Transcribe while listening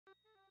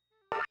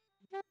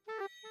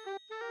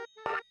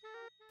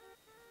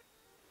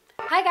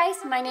Hi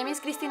guys, my name is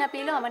Cristina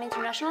Pilo, I'm an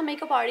international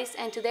makeup artist,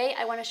 and today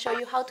I want to show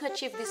you how to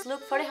achieve this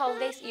look for the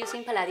holidays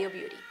using Palladio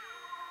Beauty.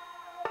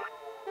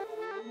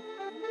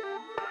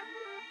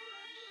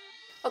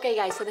 Okay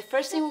guys, so the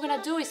first thing we're going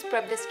to do is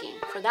prep the skin.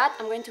 For that,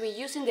 I'm going to be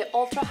using the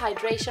Ultra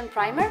Hydration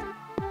Primer.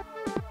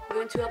 I'm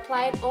going to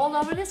apply it all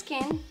over the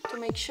skin to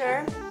make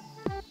sure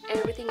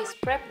everything is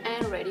prepped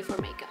and ready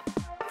for makeup.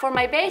 For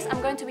my base,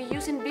 I'm going to be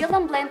using Build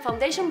and Blend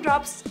foundation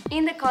drops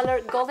in the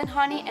color Golden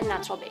Honey and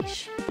Natural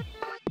Beige.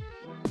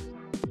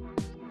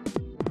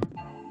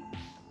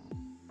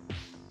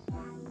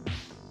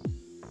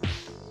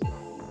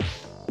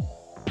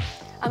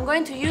 I'm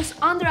going to use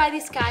Under Eye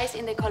Disguise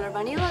in the color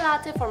Vanilla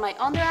Latte for my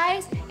under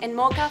eyes and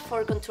Mocha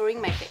for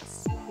contouring my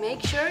face.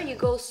 Make sure you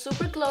go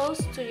super close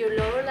to your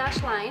lower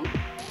lash line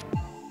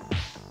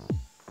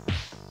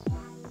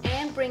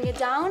and bring it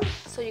down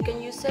so you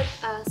can use it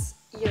as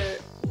your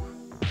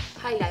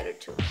highlighter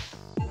tool.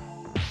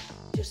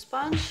 Your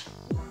sponge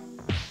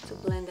to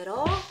blend it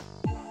all.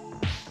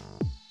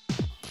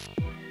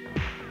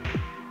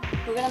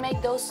 We're gonna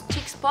make those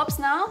cheeks pops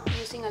now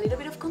using a little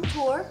bit of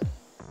contour.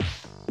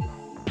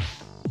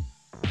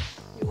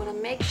 You want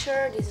to make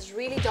sure this is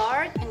really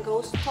dark and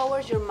goes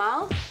towards your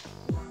mouth.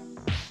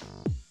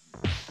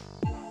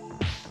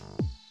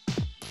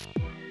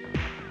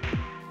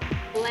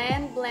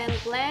 Blend, blend,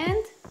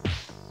 blend,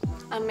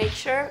 and make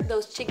sure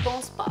those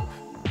cheekbones pop.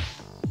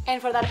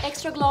 And for that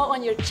extra glow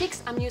on your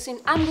cheeks, I'm using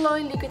I'm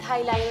Glowing Liquid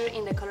Highlighter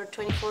in the color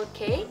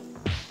 24K.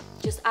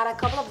 Just add a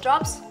couple of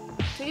drops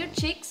to your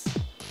cheeks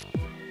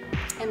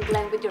and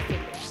blend with your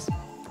fingers.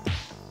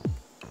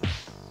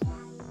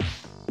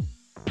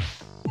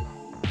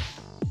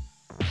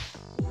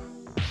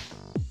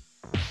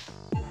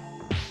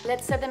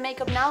 Let's set the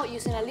makeup now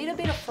using a little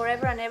bit of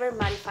Forever and Ever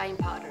mattifying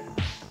powder.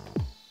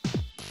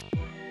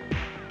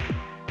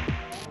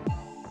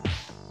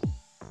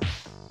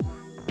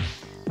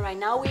 Right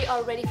now we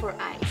are ready for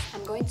eyes.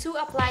 I'm going to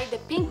apply the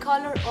pink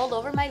color all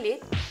over my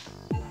lid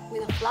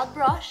with a flat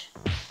brush.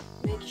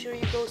 Make sure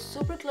you go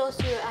super close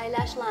to your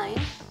eyelash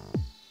line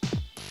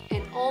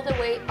and all the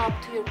way up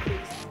to your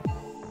crease.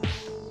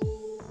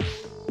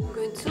 I'm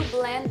going to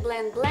blend,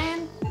 blend,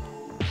 blend.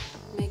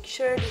 Make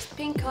sure this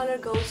pink color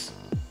goes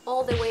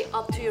all the way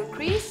up to your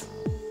crease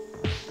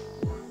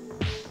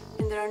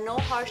and there are no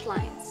harsh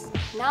lines.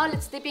 Now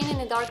let's dip in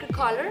a darker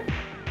color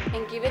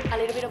and give it a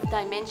little bit of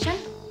dimension.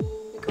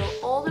 We go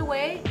all the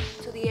way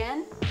to the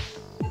end,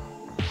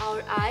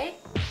 our eye,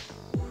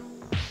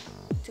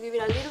 to give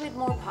it a little bit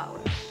more power.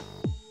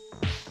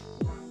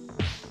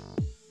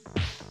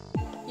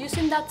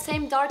 Using that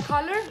same dark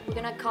color, we're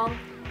gonna come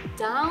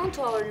down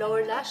to our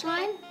lower lash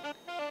line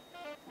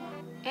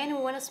and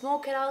we wanna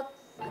smoke it out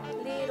a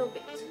little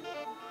bit.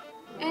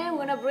 And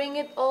we're gonna bring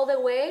it all the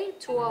way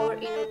to our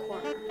inner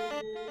corner.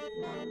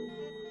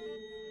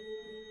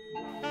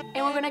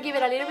 And we're gonna give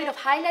it a little bit of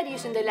highlight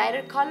using the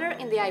lighter color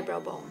in the eyebrow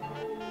bone.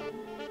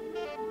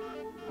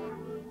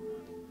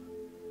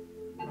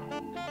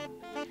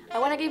 I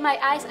wanna give my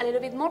eyes a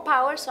little bit more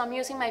power, so I'm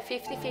using my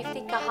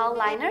 50-50 Cajal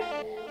liner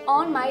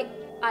on my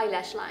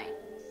eyelash line.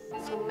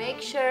 So make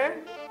sure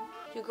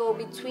you go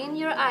between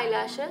your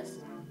eyelashes.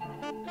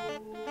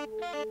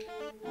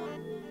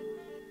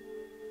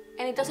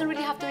 And it doesn't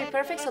really have to be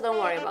perfect, so don't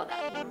worry about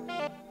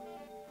that.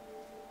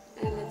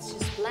 And let's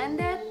just blend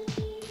it.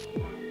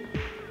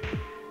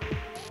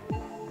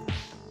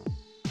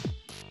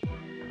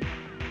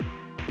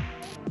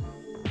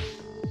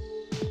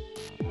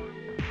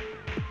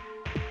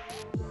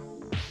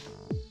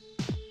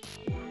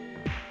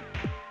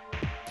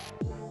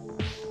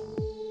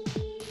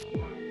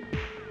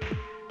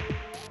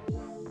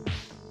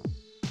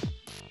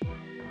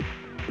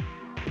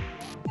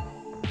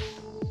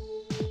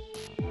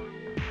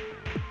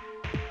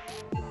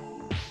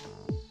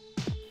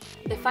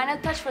 The final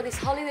touch for this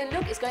holiday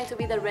look is going to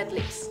be the red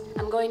lips.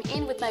 I'm going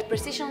in with my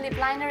Precision Lip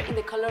Liner in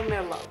the color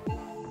Merlot.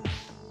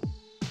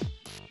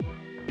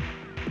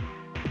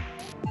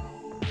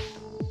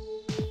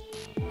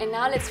 And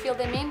now let's fill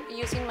them in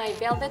using my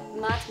Velvet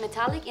Matte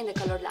Metallic in the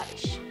color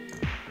Lavish.